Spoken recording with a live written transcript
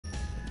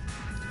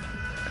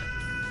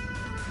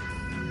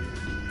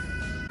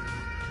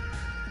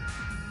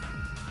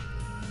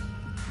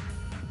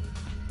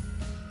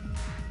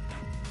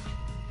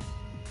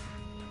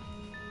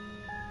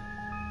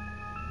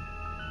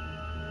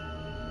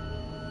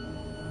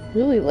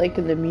Really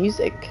liking the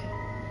music.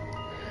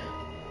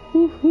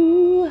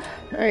 Woohoo!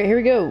 Alright, here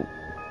we go.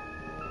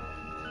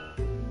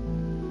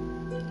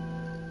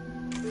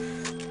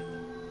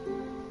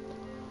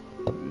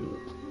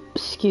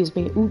 Excuse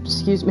me. Oops,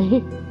 excuse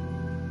me.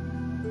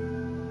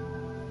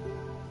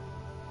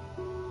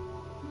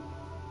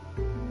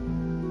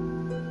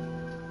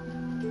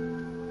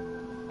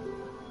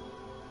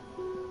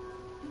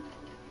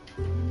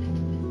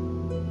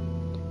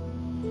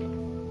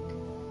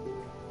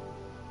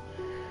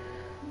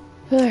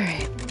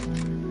 Alright.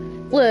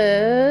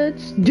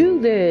 Let's do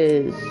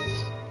this.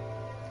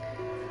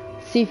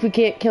 See if we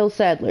can't kill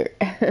Sadler.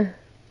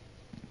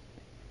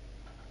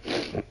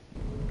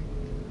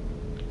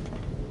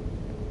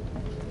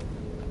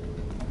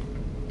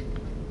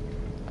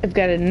 I've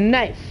got a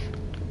knife.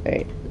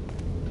 Alright.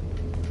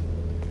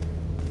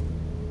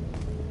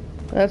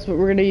 That's what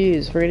we're gonna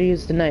use. We're gonna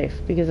use the knife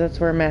because that's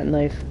where I'm at in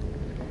life.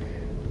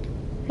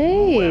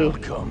 Hey.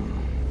 Welcome.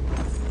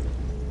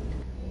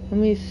 Let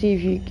me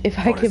see if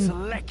I can. A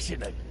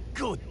selection of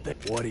good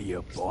things. What are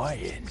you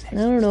buying? I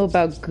don't know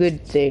about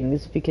good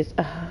things because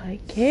I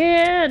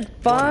can't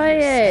buy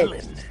it.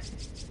 Selling?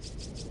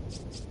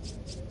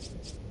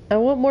 I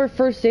want more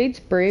first aid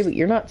spray, but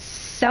you're not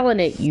selling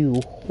it, you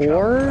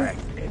whore. Come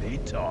back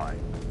anytime.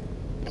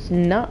 It's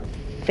not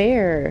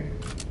fair.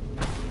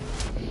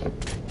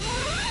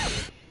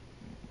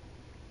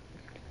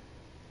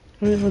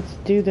 Let's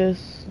do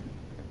this.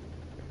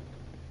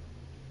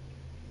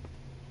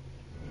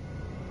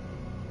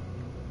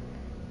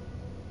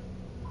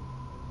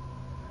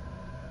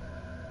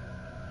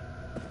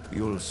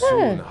 You'll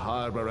soon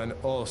harbor an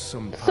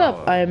awesome What's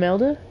power. up,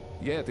 Imelda?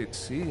 Yet it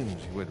seems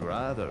you would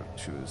rather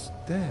choose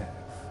death.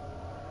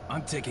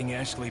 I'm taking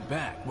Ashley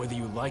back, whether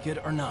you like it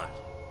or not.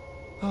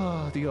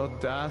 Ah, the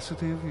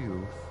audacity of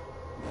youth.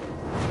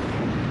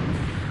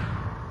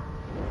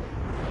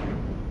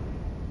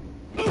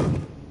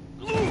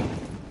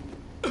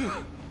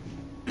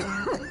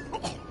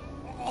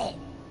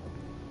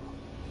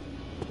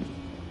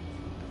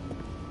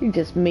 You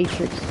just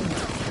matrix.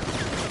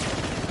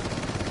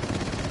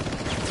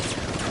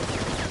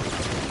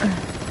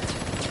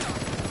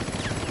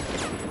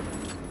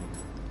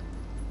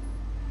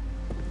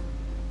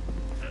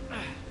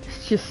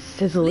 It's just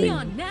sizzling.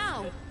 Leon,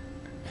 now!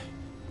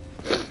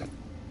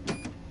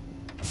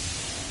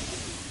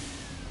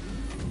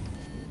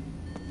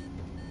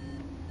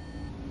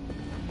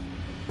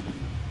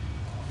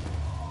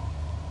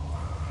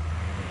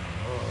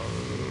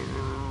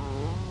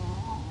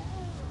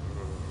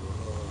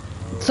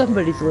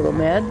 Somebody's a little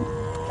mad.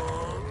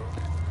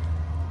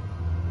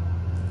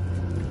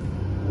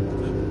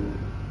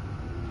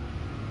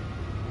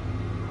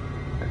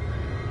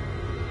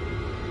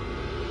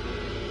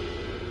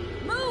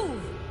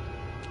 Move!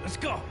 Let's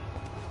go.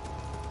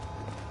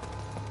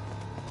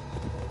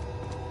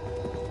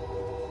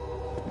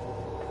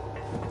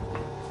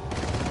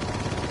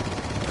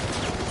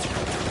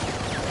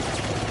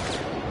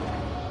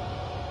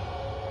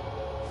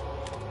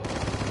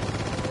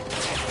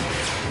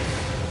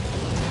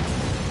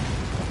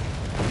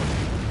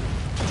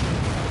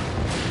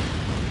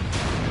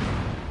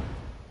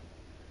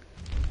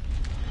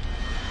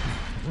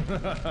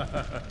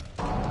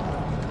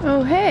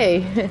 Oh,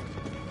 hey.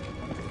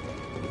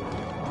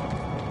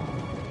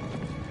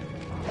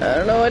 I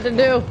don't know what to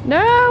do.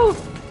 No!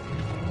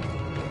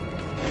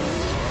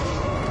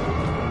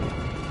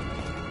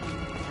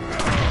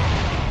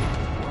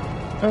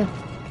 Oh.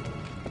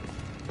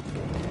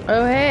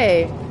 Oh,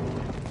 hey.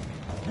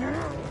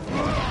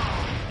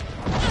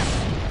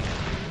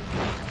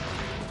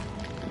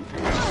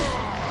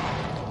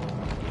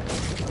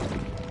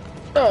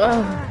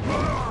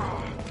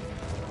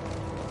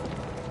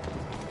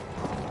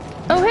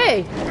 Oh,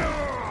 hey.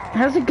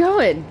 How's it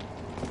going?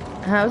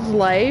 How's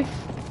life?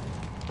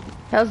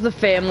 How's the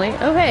family?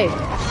 Oh, hey.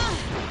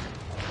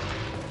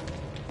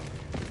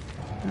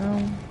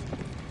 Oh.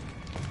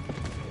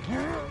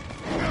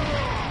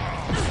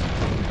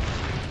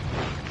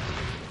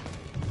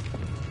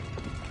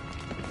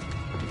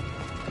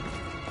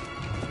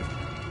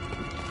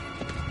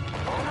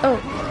 Oh.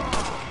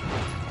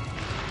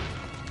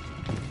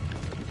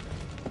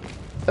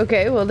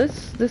 Okay, well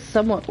this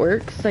somewhat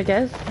works, I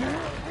guess.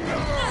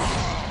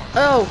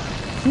 Oh.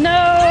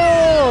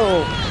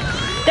 No!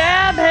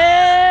 Stab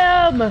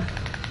him!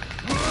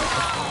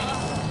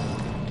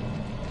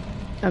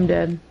 I'm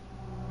dead.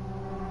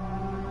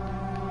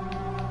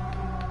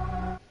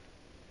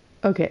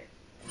 Okay.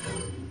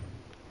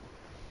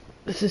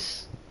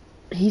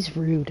 He's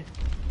rude.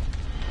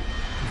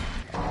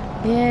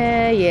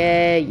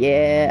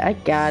 Yeah, I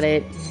got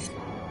it.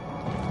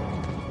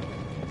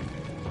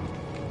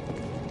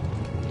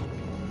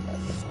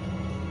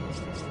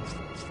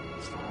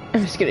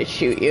 I'm just gonna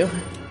shoot you.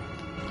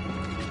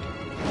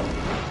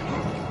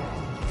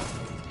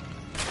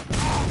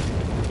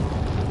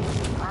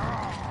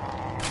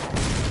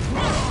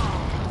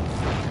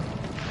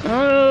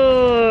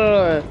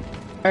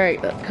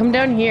 Alright, come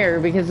down here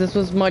because this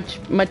was much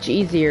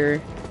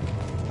easier.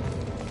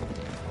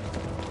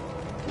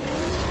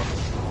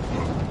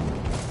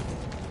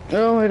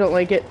 Oh, I don't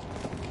like it.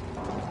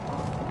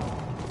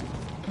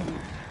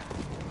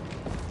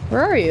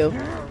 Where are you?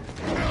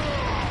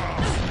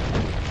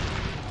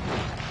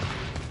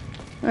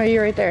 Oh,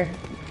 you're right there.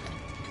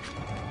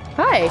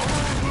 Hi.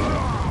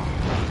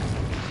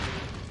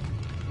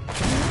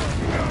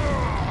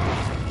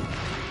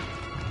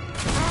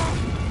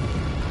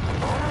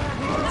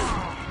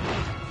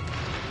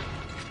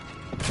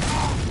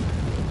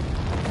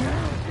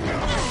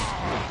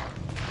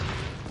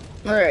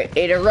 Alright,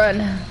 Ada,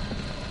 run. I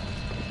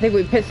think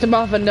we pissed him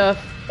off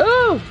enough.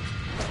 Oh!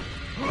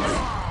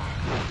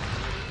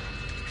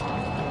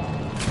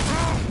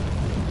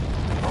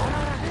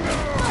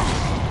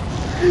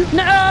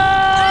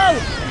 No!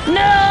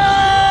 No!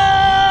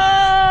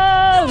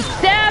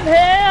 Stab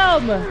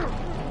him!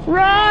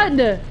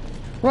 Run!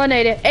 Run,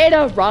 Ada.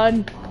 Ada,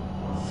 run!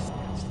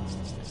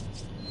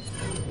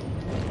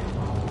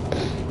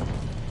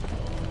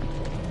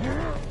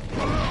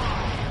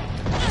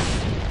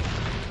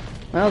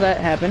 Well, that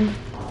happened.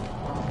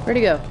 Where'd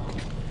he go?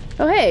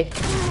 Oh, hey!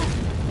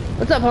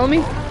 What's up,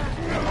 homie?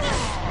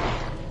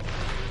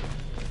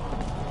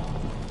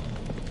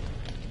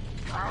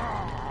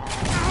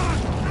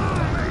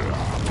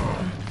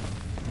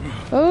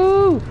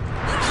 Oh!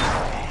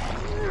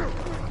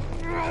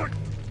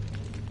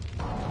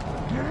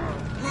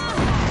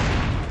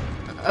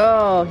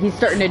 Oh, he's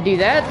starting to do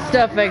that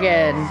stuff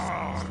again.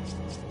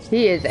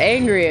 He is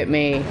angry at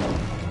me.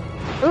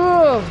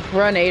 Oh,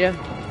 run, Ada.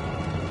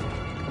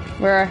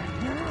 Where?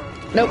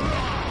 Nope.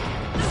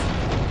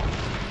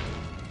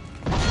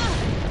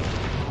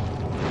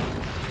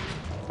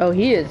 Oh,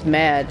 he is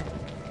mad.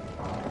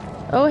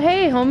 Oh,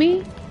 hey,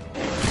 homie.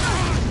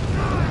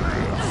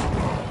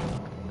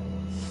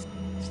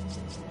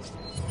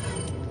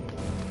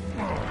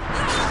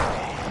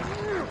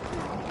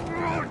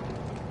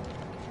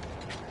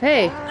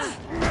 Hey.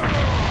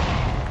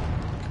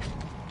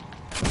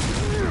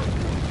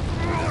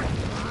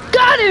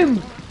 Got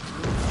him!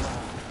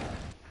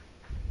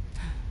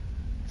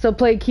 So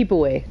play keep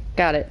away.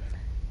 Got it.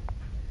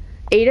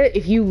 Ada,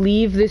 if you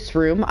leave this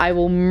room, I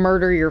will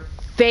murder your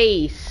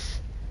face.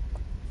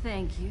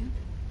 Thank you.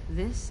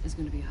 This is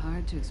going to be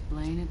hard to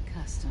explain at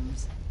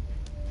customs.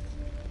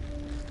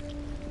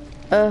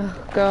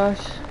 Oh,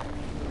 gosh.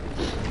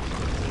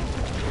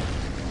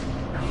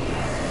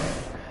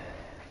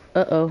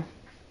 Uh-oh.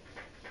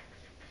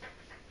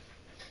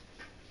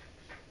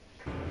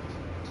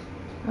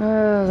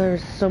 Oh,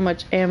 there's so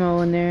much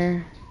ammo in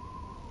there.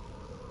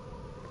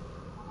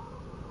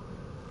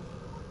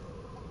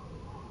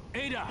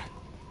 Ada!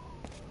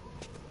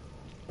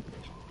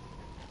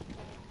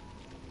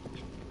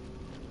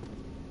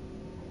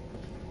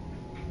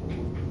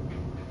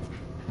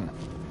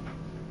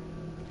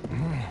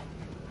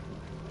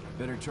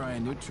 Better try a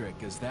new trick,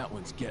 as that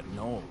one's getting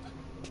old.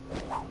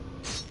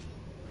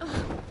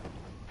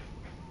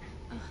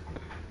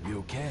 You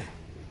okay?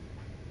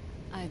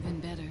 I've been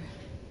better.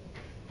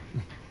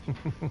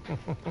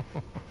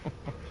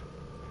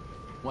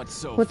 What's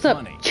so What's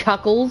funny? up,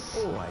 Chuckles?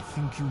 Oh, I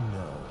think you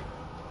know.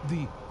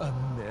 The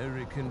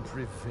American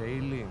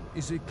prevailing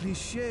is a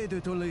cliché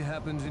that only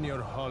happens in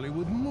your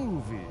Hollywood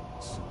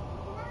movies.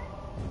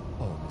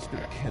 Oh, Mr.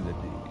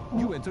 Kennedy,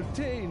 you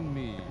entertain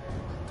me.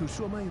 To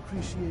show my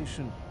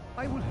appreciation,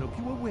 I will help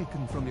you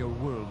awaken from your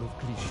world of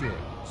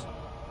clichés.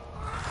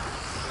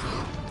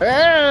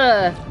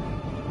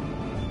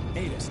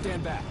 Ada,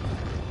 stand back.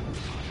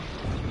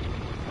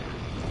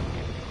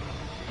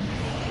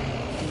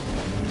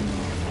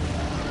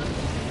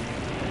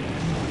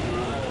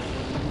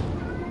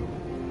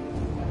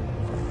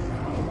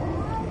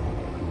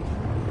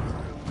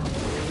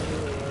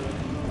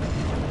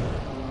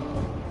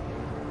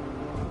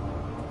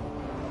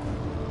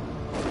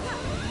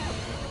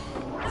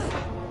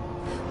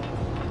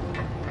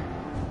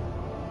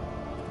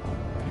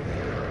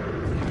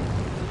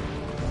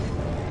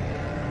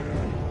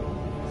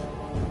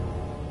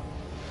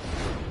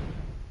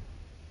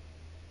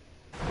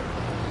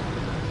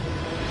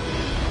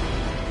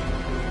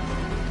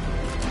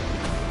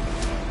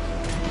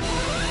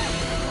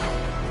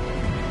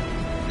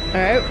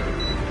 Alright.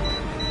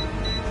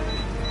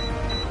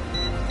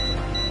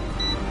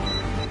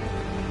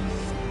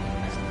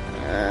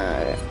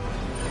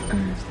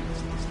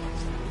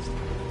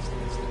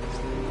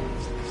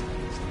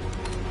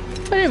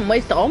 I didn't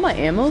waste all my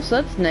ammo,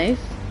 so that's nice.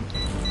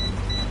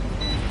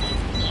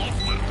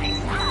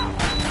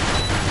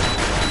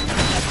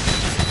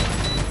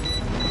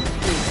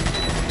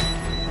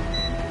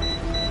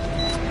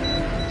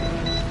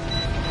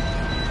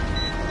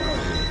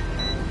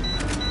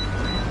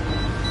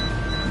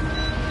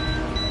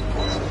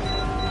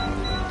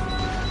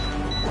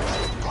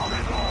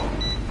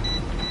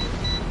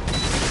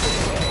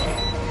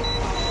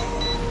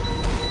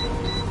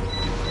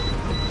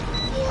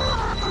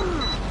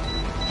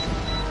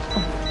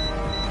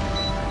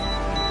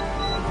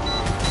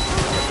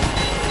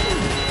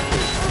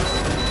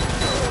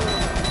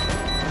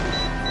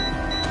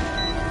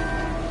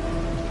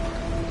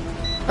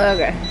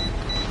 Okay.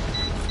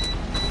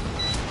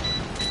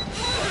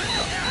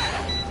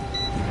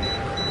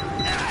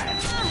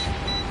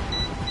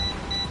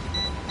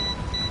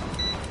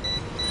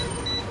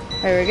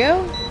 There we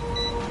go.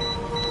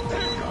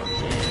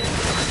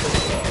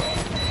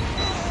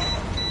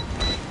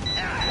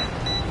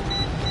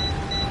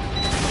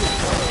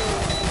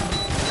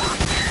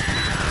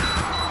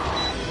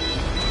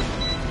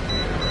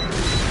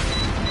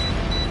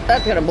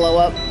 That's gonna blow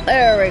up.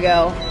 There we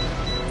go.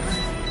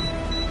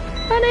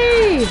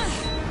 Honey!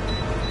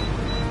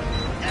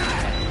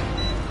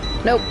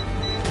 Nope.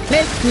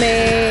 Missed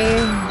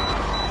me.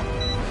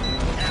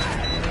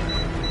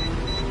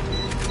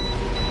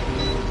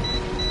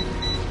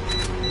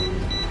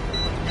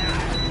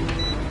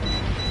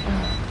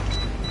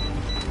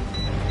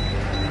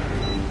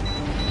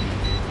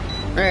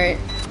 Alright.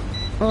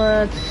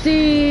 Let's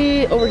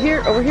see. Over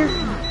here, over here.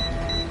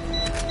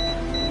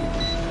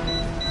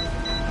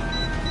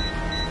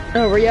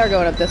 Oh, we are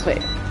going up this way.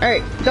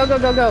 Alright, go, go,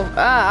 go, go.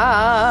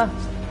 Ah.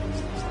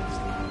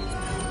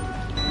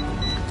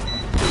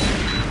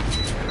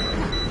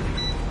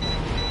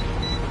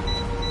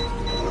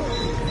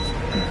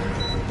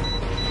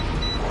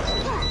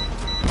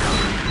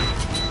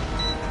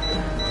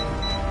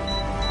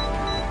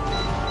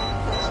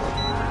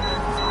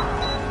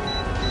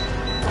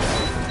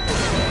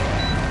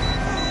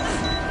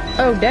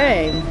 Oh,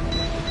 dang.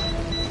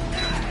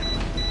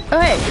 Oh,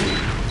 hey.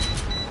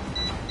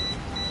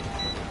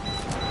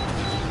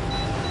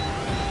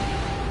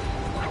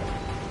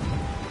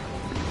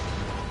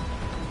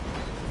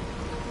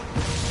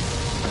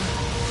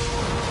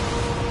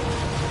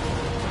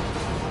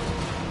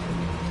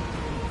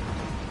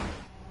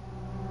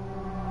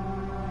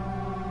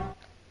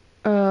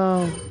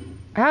 Oh.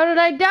 How did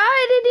I die?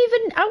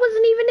 I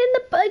wasn't even in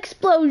the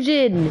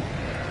explosion.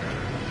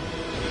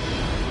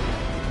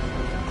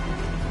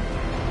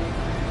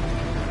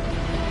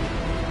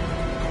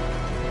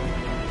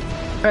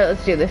 Alright,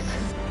 let's do this.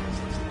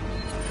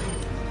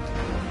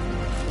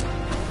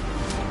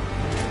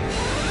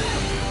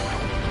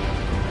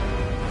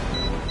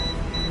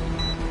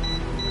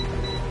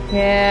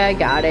 Yeah, I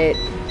got it.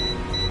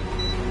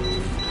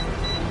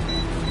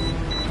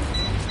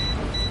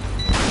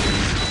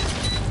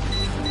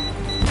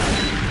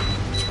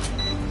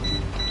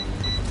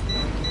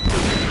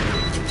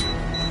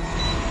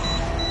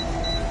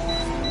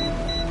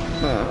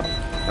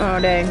 Oh,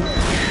 dang.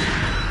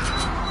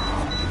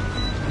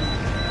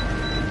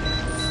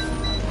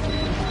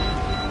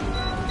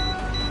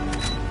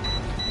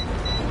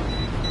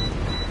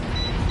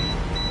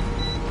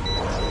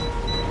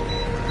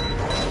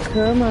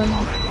 Come on.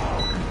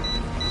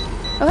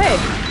 Oh, hey.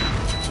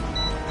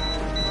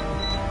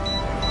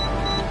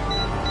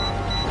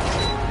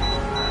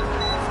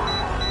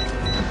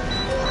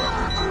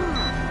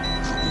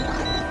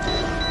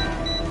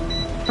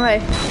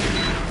 Hi.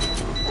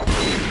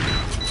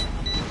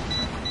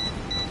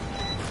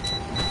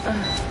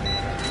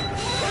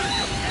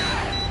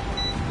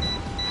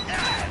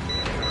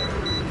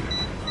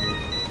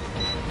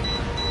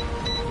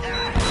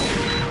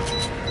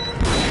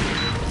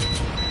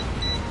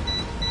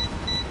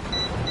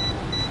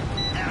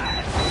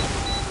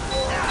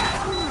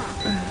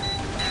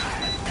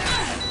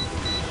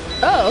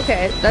 Oh,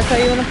 okay. That's how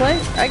you want to play?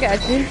 I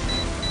got you.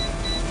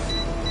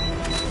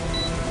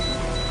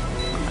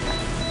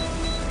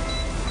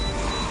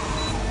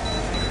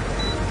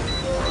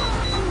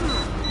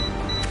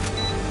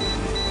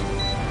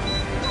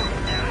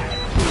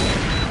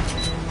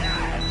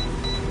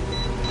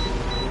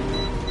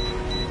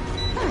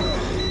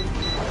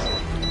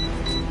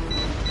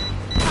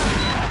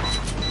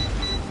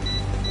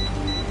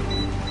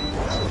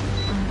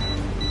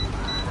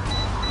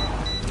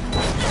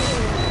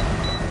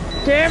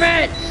 Damn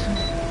it!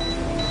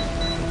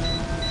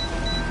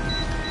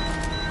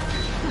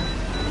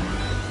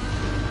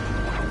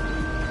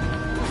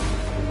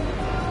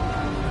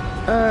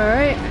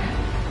 Alright.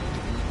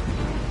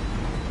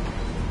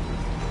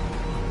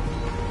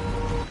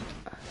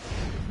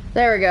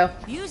 There we go.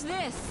 Use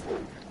this.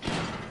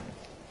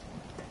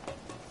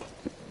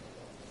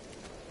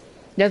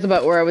 That's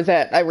about where I was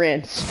at. I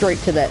ran straight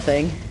to that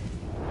thing.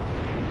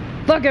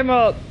 Fuck him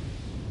up!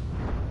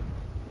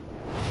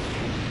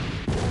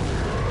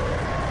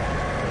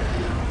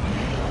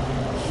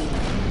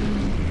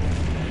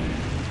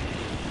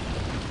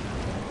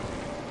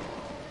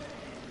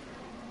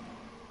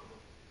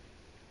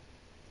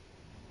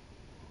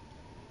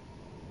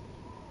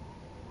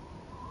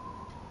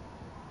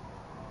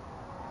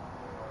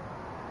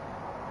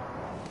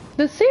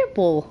 The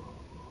sample.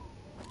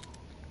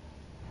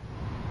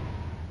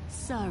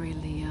 Sorry,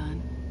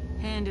 Leon.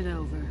 Hand it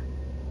over.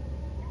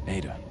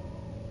 Ada,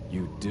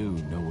 you do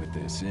know what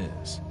this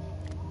is.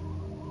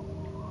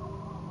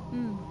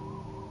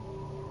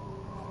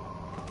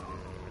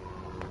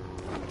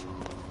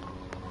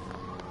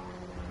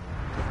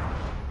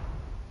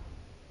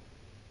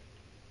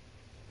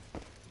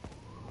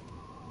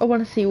 I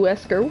want to see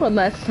Wesker one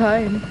last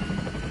time.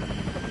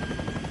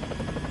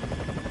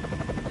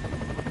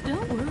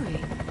 Don't worry.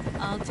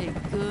 I'll take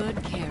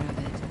good care of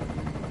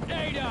it.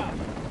 Ada!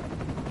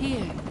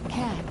 Here,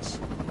 catch.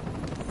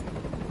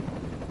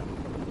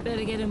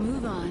 Better get a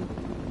move on.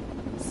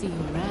 See you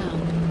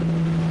around.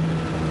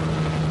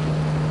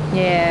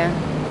 Yeah.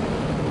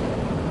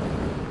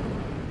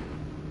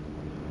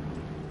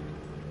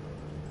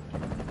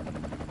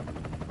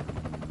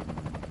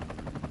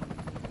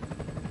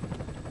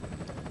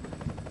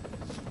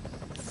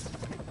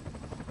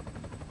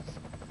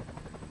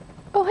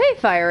 Oh, hey,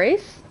 Fire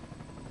Ace.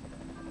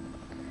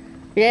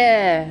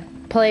 Yeah,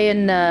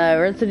 playing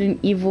Resident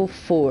Evil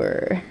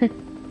 4.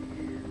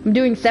 I'm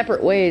doing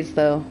separate ways,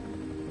 though.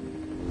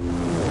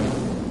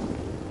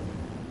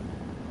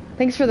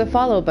 Thanks for the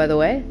follow, by the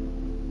way.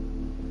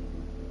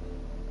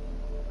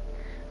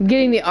 I'm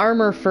getting the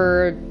armor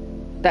for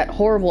that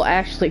horrible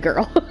Ashley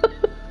girl.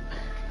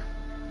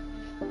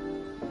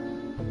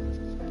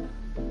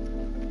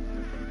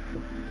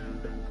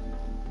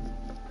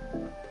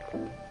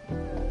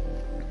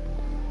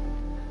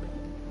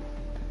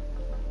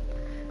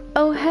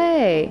 Oh,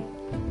 hey.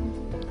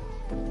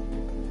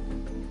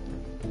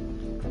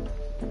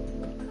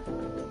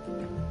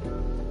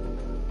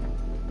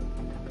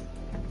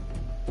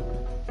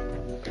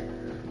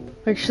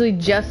 Actually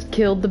just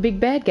killed the big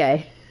bad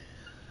guy.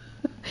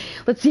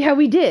 Let's see how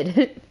we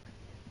did.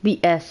 The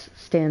S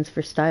stands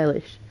for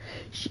stylish.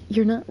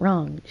 You're not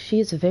wrong. She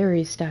is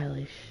very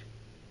stylish.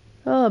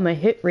 Oh, my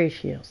hit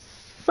ratio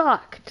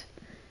sucked.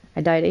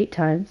 I died 8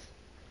 times.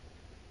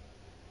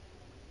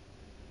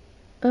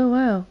 Oh,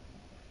 wow.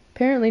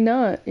 Apparently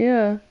not.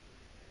 Yeah.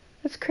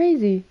 That's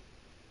crazy.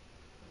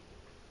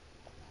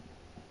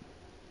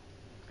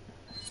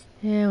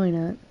 Yeah, why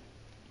not?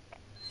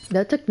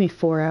 That took me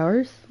 4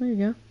 hours. There you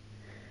go.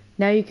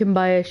 Now you can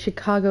buy a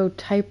Chicago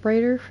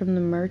typewriter from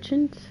the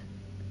merchant.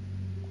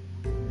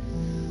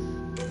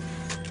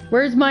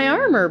 Where's my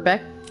armor,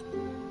 Beck?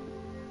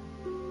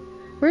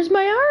 Where's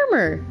my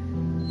armor?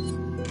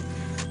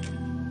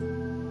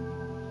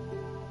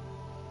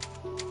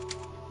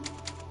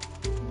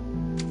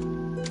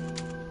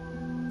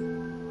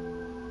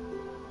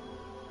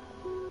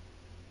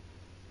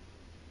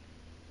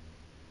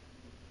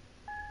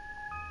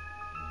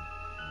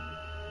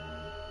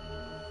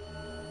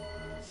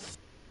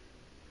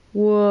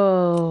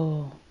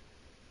 Whoa.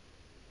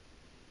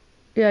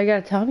 Yeah, I got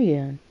a Tommy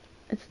gun.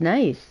 That's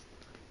nice.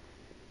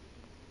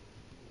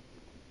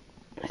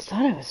 I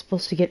thought I was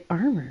supposed to get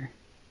armor.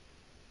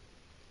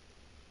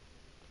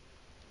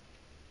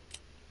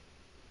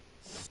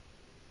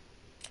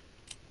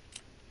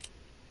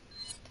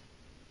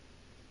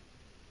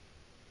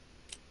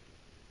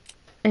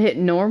 I hit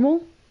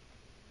normal?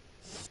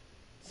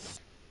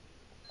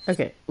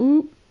 Okay.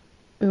 Oop.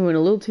 We went a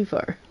little too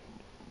far.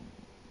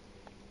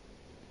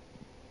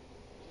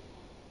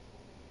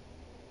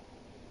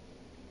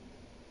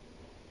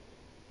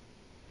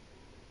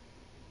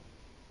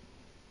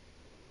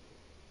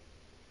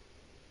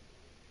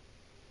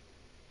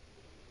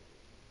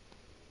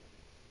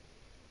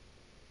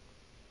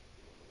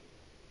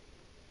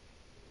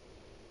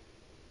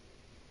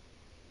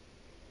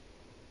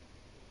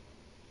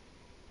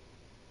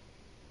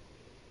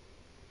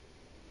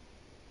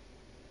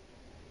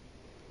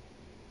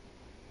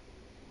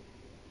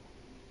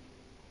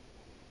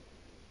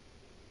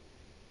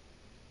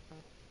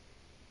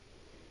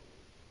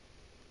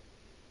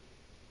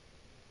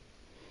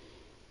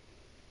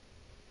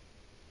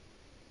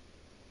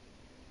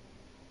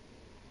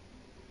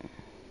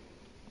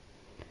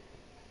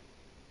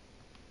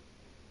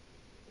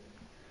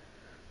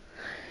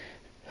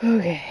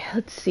 Okay,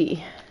 let's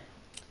see.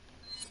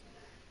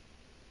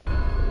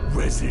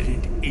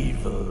 Resident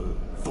Evil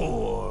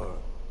 4.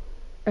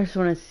 I just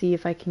want to see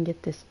if I can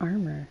get this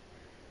armor.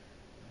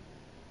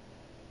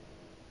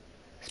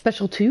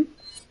 Special 2?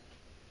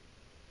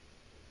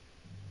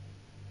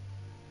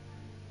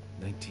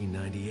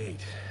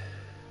 1998.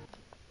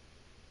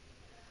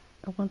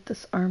 I want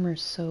this armor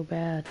so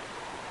bad.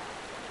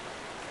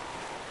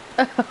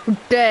 Oh,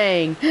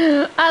 dang.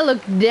 I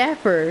look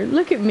dapper.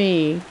 Look at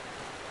me.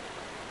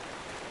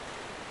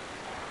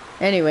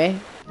 Anyway.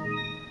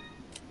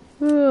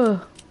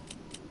 Ugh.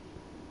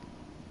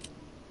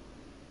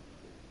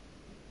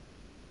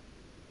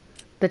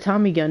 The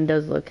Tommy gun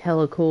does look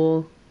hella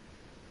cool.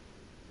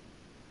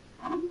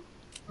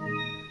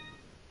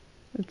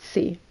 Let's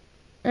see.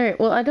 Alright,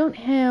 well, I don't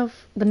have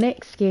the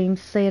next game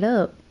set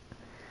up.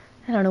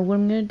 I don't know what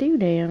I'm gonna do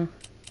now.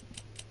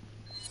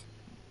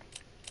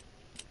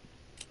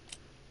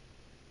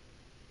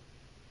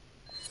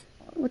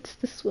 What's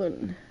this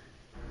one?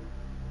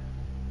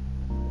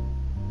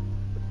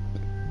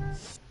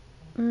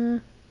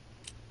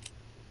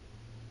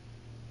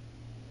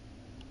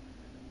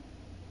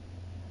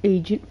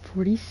 Agent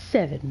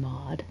 47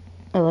 mod.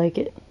 I like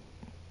it.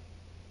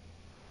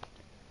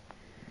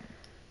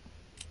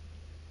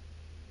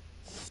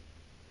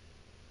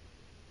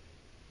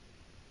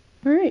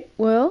 Alright,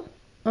 well,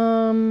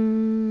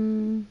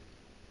 don't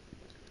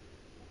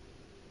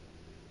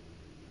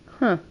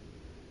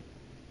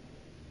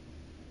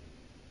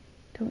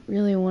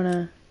really want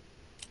to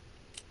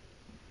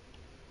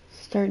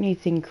start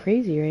anything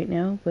crazy right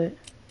now, but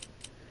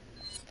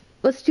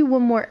let's do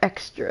one more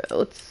extra.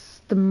 Let's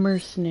the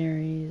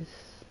mercenaries.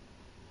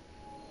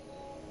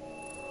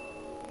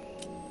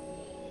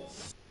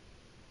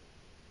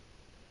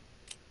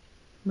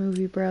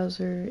 Movie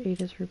browser,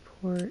 Ada's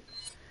report.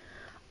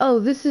 Oh,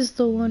 this is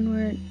the one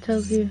where it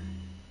tells you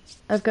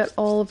I've got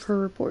all of her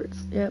reports.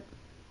 Yep.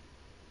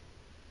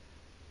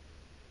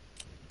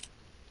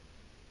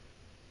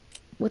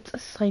 What's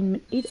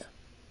assignment Ada?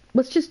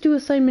 let's just do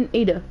assignment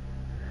Ada.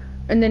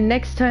 And then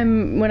next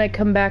time when I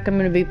come back, I'm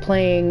gonna be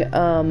playing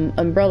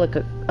Umbrella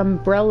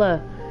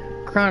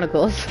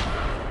Chronicles.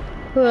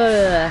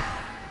 Ugh.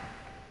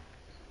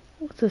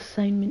 What's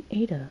assignment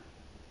Ada?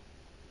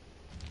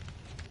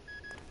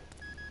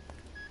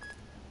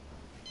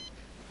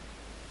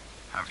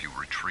 Have you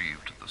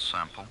retrieved the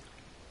sample?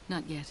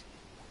 Not yet.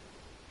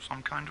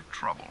 Some kind of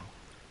trouble?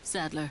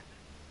 Sadler.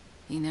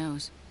 He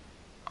knows.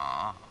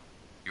 Ah.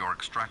 Your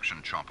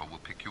extraction chopper will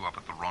pick you up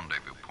at the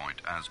rendezvous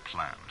point as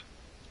planned.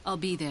 I'll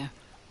be there.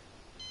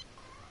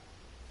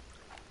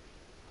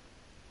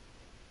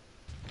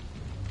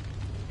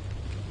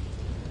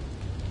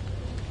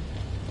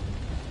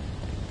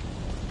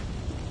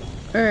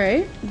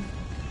 Alright.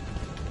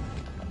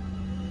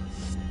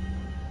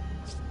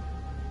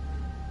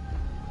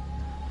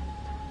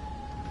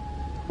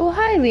 Oh,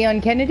 hi,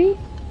 Leon Kennedy.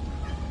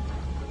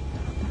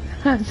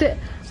 How's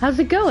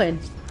it going?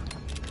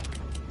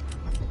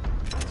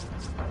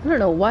 I don't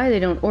know why they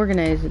don't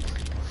organize its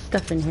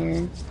stuff in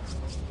here.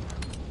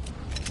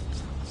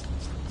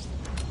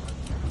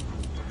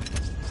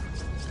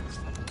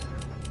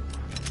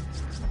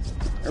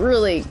 It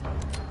really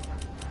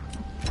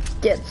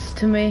gets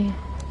to me.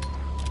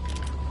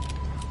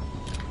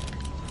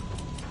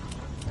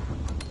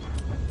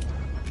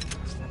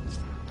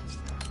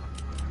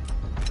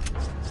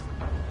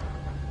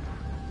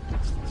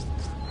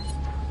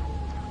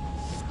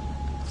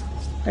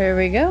 There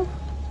we go.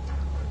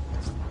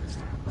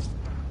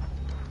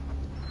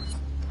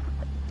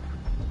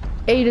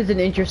 8 is an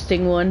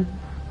interesting one.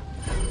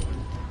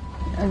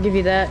 I'll give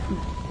you that.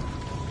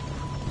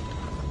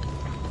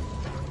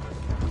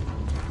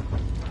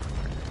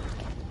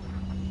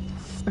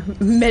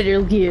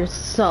 Metal Gear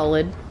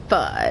Solid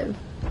 5.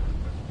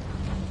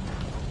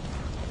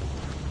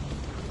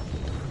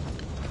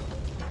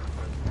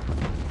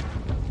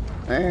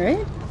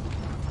 Alright.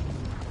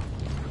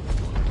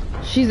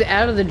 She's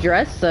out of the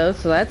dress though,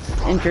 so that's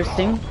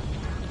interesting.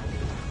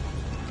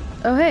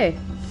 Oh hey.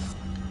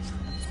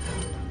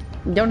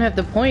 Don't have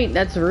to point,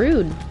 that's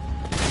rude.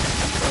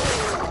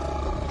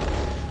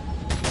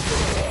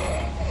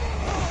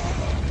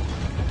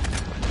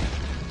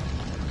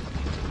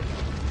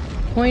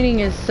 Pointing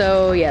is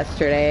so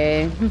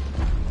yesterday.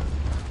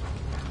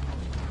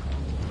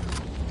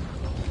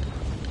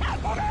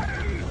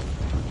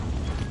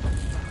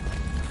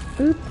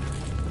 Oop.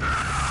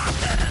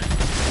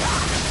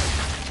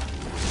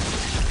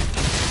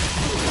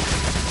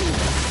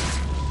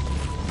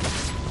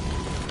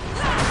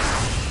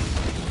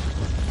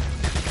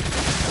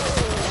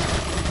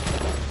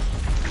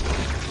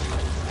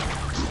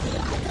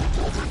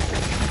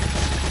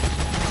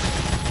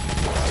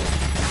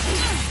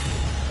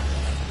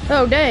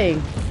 Oh,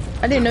 dang.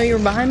 I didn't know you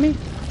were behind me.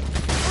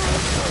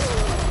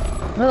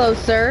 Hello,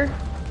 sir.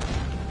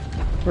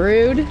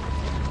 Rude.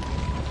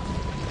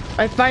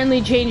 I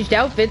finally changed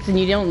outfits and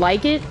you don't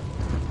like it?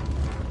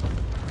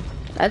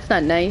 That's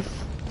not nice.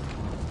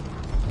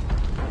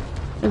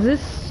 Is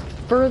this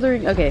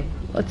furthering? Okay,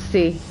 let's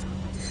see.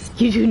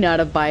 You do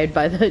not abide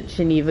by the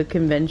Geneva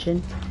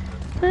Convention.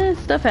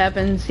 Stuff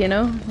happens, you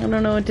know? I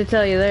don't know what to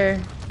tell you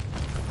there.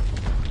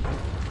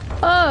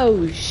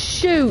 Oh,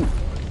 shoot!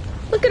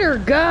 Look at her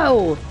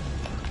go!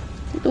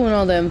 Doing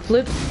all them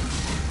flips.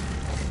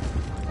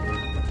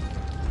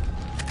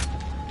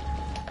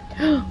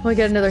 Oh, I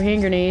got another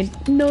hand grenade.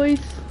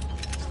 Nice.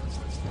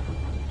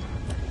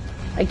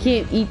 I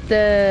can't eat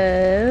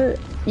the...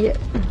 Yeah.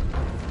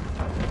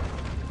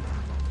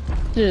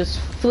 Just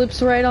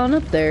flips right on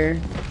up there.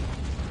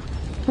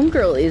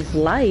 Homegirl is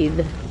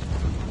lithe.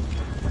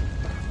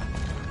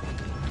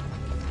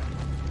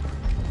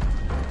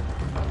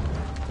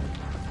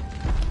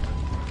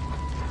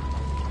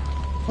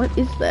 What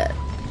is that?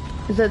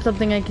 Is that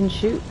something I can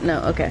shoot?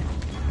 No, okay.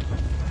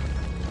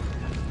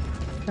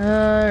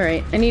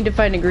 Alright, I need to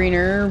find a green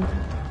herb.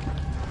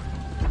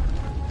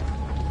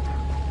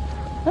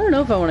 I don't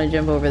know if I want to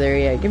jump over there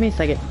yet. Give me a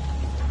second.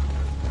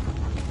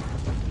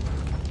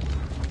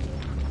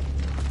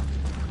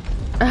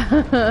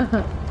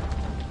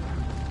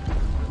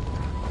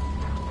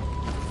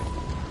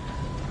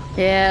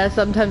 Yeah,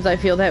 sometimes I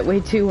feel that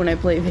way too when I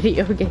play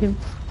video games.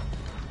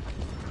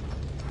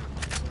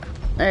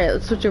 Alright,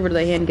 let's switch over to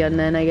the handgun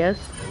then, I guess.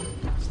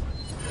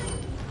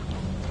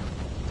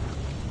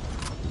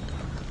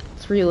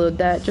 Let's reload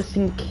that just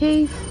in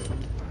case.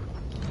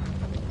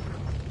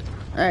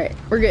 Alright,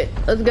 we're good.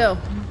 Let's go.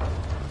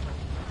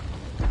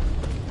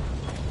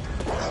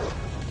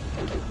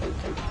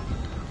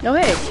 Oh,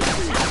 hey.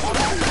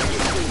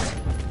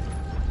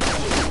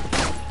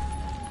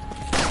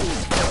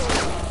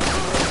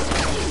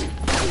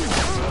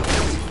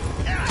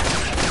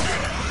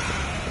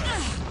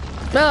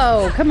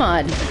 Oh, come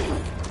on.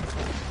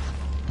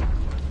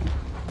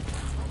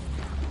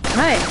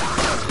 Hi.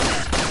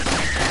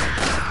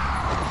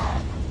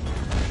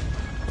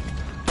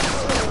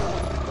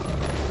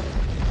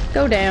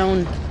 Go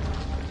down.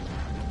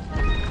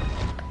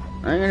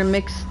 I'm gonna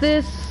mix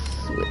this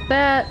with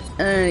that,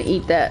 and I'm gonna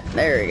eat that.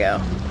 There we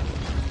go.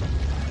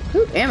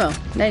 Ooh, ammo.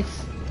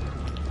 Nice.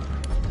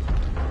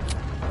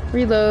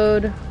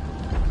 Reload.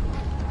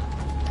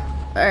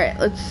 Alright,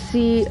 let's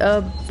see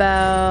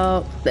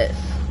about this.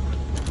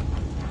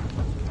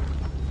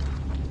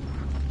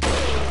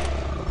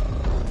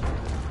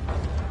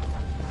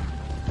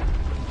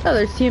 Oh,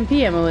 there's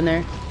TMP ammo in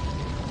there.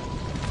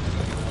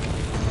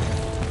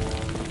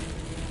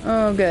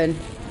 Oh, good.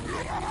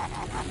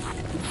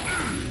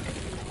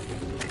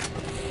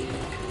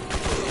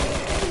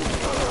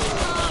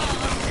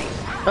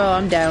 Oh,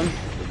 I'm down.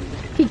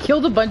 He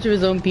killed a bunch of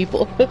his own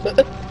people.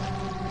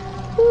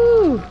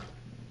 Woo!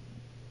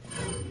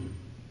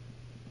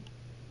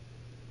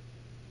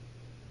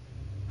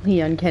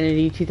 Leon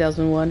Kennedy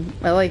 2001.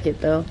 I like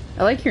it though.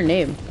 I like your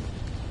name.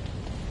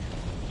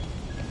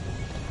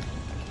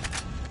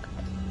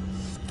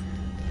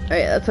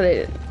 Alright, that's what I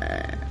did.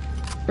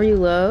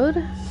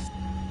 Reload.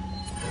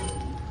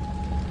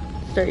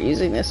 Start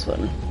using this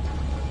one.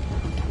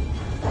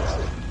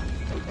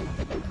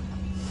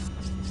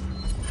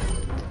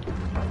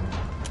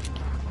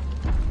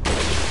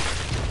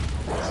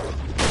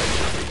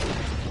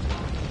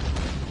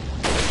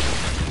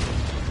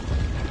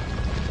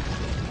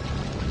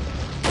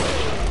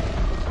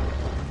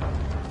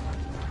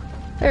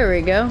 There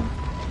we go.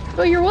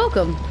 Oh, you're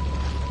welcome.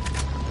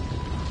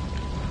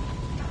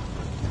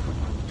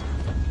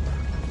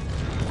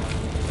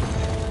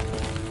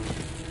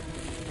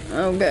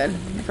 Oh, good.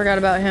 I forgot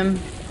about him.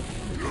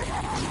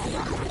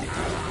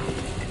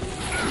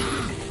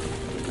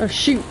 Oh,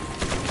 shoot.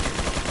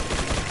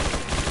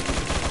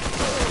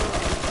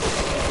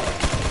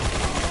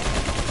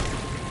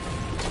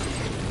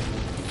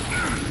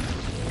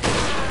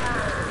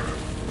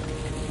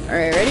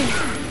 Alright, ready?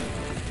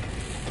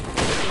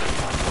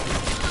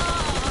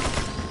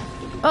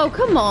 Oh,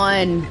 come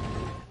on.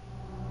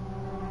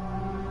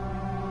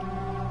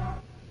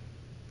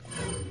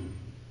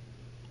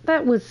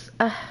 That was...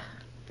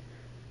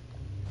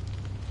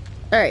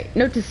 Alright,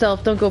 note to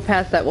self, don't go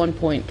past that one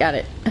point. Got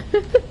it.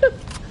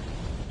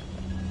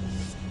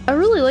 I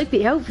really like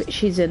the outfit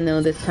she's in,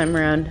 though, this time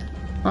around.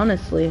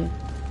 Honestly.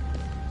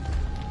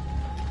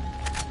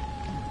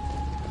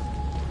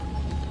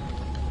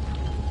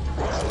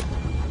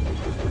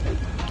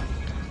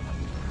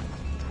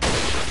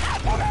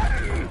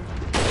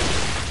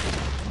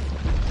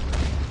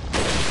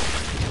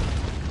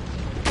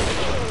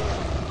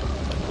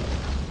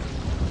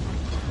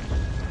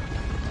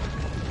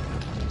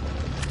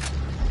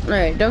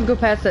 Alright, don't go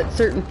past that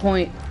certain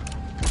point.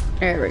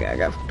 There we go, I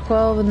got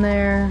 12 in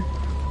there.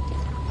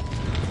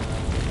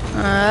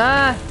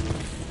 Ah!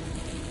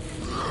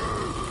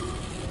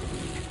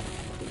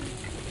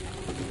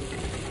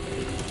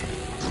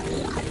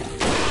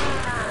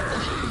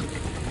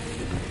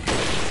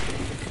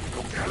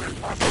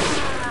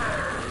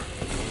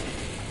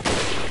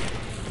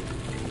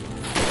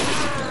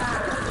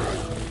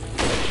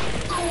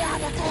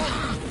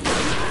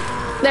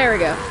 There we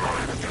go.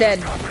 It's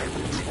dead.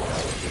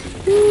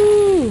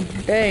 Woo!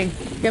 Dang.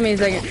 Give me a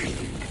second.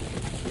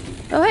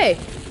 Oh, hey.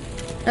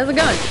 How's it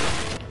going?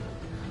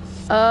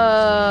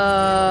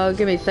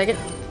 Give me a second.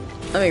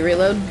 Let me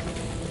reload.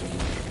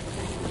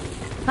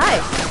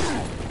 Hi.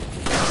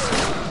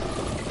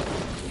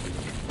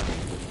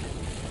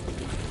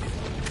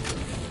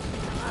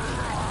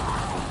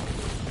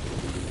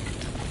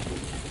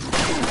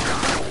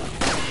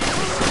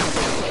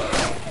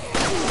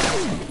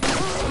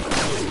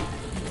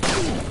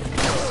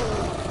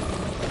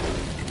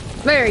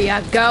 There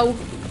you go.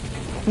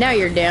 Now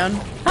you're down.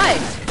 Hi.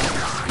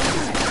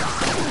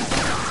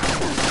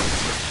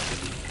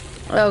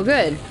 Oh,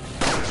 good.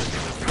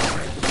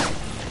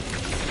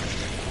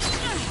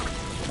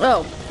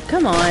 Oh,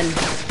 come on.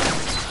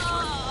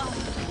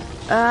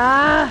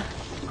 Ah.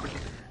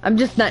 I'm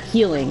just not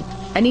healing.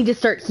 I need to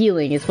start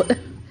healing is what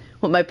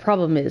my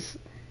problem is.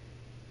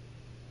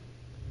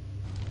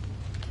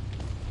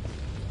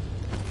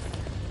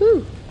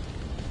 Woo.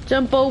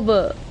 Jump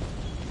over.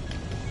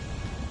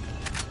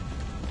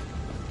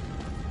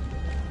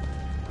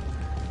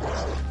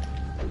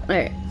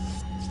 Alright.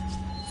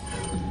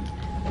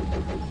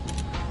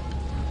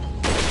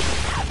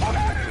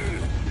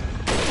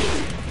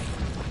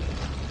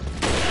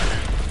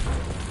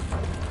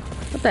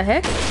 What the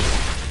heck?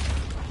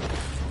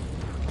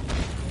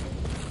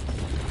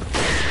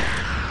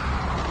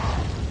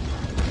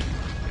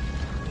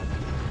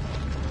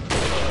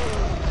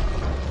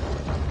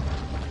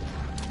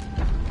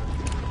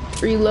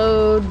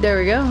 Reload. There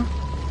we go.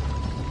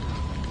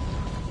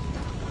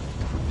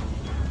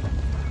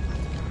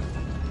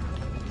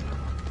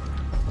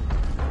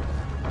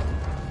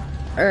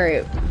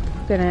 Alright,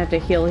 gonna have to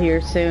heal here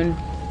soon.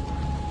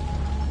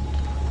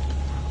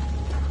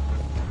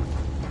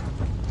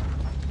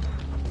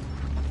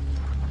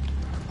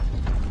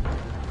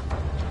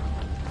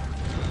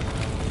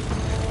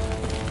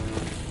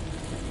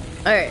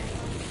 Alright.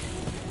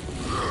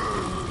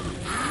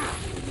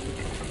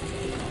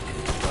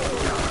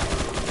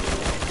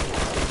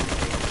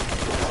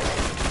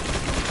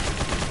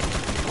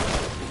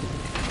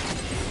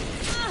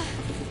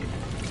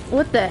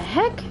 What the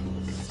heck?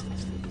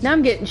 Now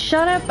I'm getting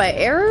shot at by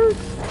arrows?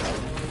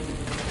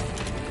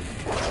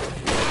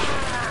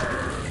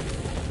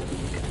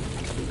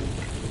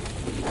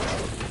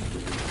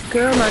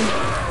 Come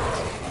on.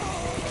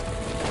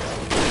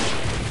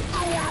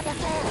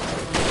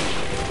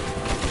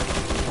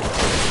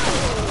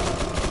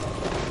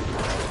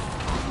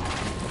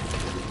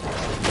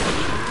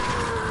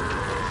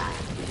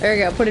 There we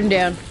go, put him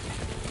down.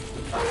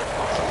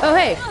 Oh,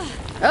 hey!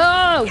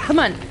 Oh, come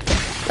on!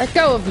 Let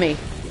go of me!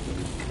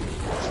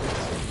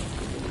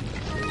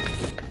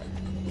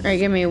 Alright,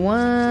 give me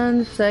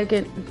 1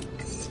 second.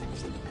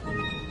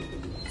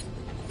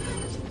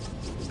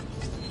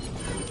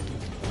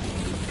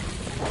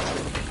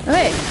 Oh,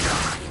 hey!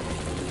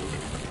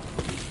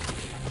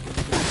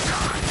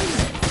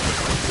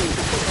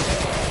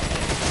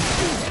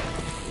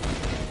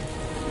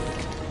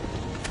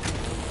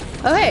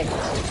 Oh, hey!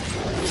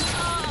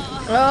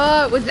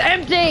 Oh, it was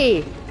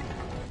empty!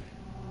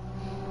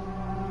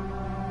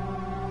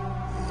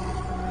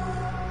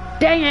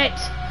 Dang it!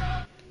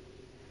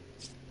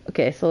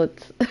 Okay, so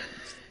let's...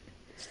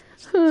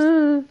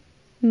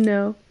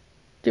 no.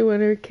 Do you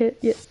want her kit?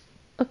 Yes.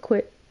 I'll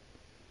quit.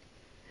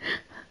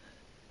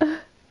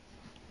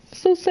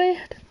 So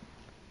sad.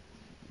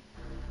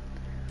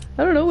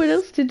 I don't know what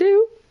else to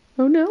do.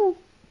 Oh no.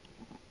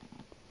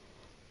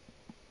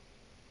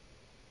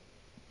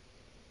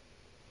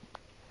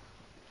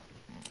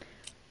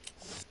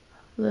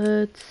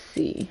 Let's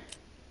see.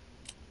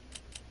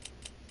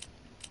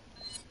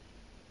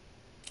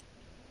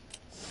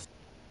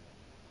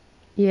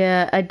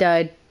 Yeah, I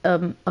died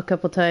a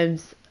couple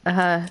times.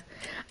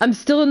 I'm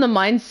still in the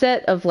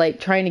mindset of like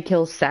trying to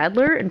kill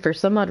Sadler, and for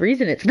some odd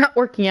reason it's not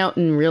working out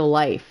in real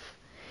life.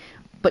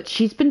 But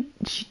she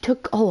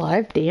took a lot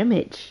of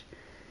damage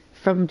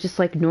from just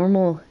like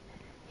normal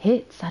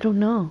hits. I don't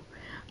know.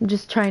 I'm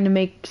just trying to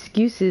make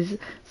excuses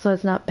so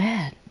it's not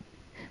bad.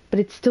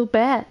 But it's still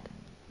bad.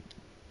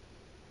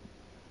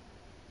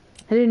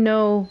 I didn't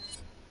know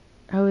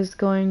I was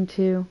going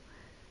to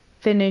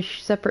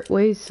finish Separate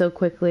Ways so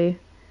quickly.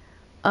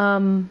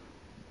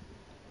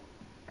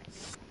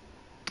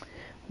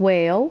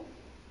 Well,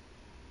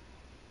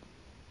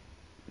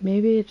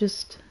 maybe it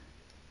just...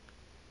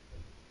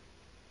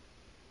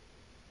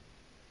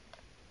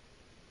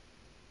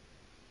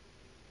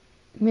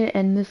 I'm going to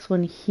end this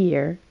one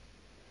here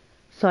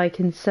so I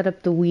can set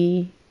up the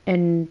Wii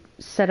and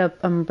set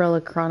up Umbrella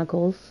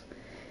Chronicles.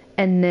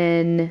 And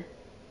then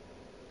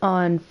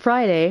on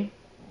Friday,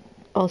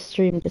 I'll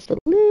stream just a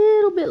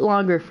little bit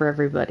longer for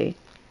everybody.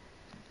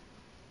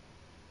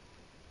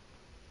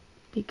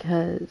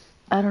 Because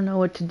I don't know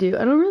what to do.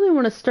 I don't really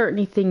want to start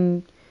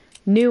anything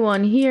new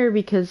on here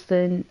because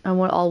then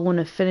I'll want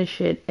to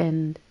finish it,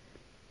 and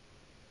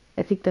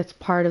I think that's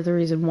part of the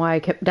reason why I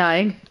kept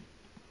dying.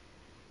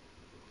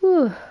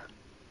 Whew.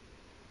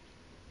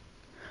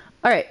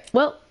 Alright,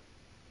 well,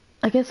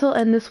 I guess I'll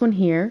end this one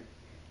here,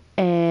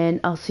 and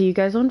I'll see you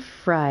guys on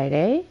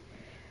Friday,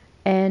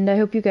 and I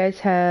hope you guys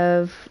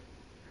have...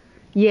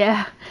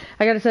 Yeah,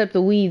 I gotta set up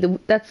the Wii.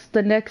 That's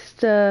the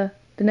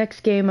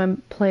next game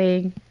I'm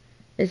playing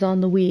is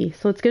on the Wii,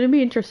 so it's gonna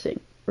be interesting.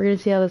 We're gonna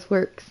see how this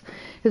works,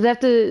 because I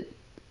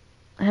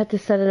have to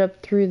set it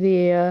up through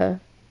the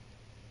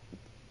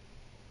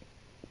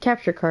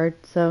capture card.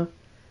 So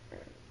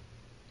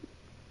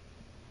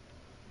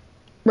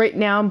right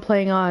now I'm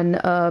playing on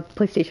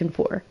PlayStation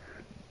 4.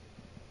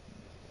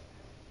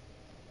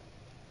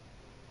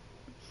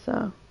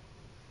 So,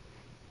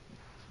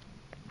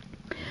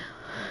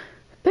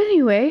 but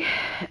anyway,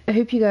 I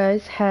hope you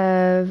guys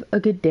have a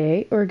good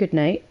day or a good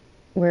night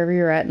wherever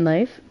you're at in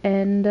life,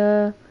 and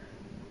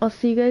I'll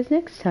see you guys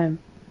next time.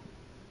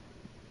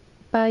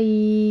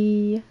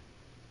 Bye.